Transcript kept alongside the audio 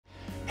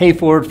Hey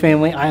Forward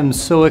family, I am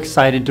so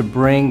excited to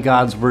bring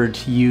God's Word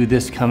to you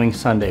this coming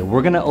Sunday.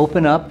 We're going to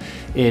open up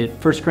at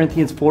 1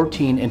 Corinthians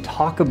 14 and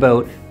talk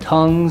about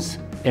tongues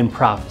and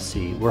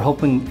prophecy. We're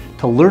hoping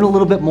to learn a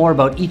little bit more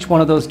about each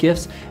one of those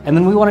gifts, and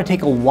then we want to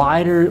take a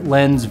wider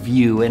lens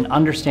view and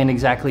understand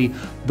exactly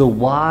the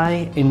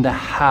why and the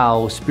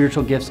how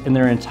spiritual gifts in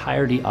their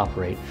entirety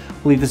operate. I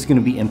believe this is going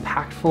to be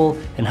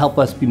impactful and help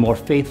us be more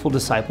faithful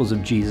disciples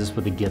of Jesus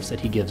with the gifts that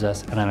He gives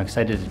us, and I'm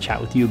excited to chat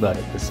with you about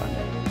it this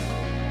Sunday.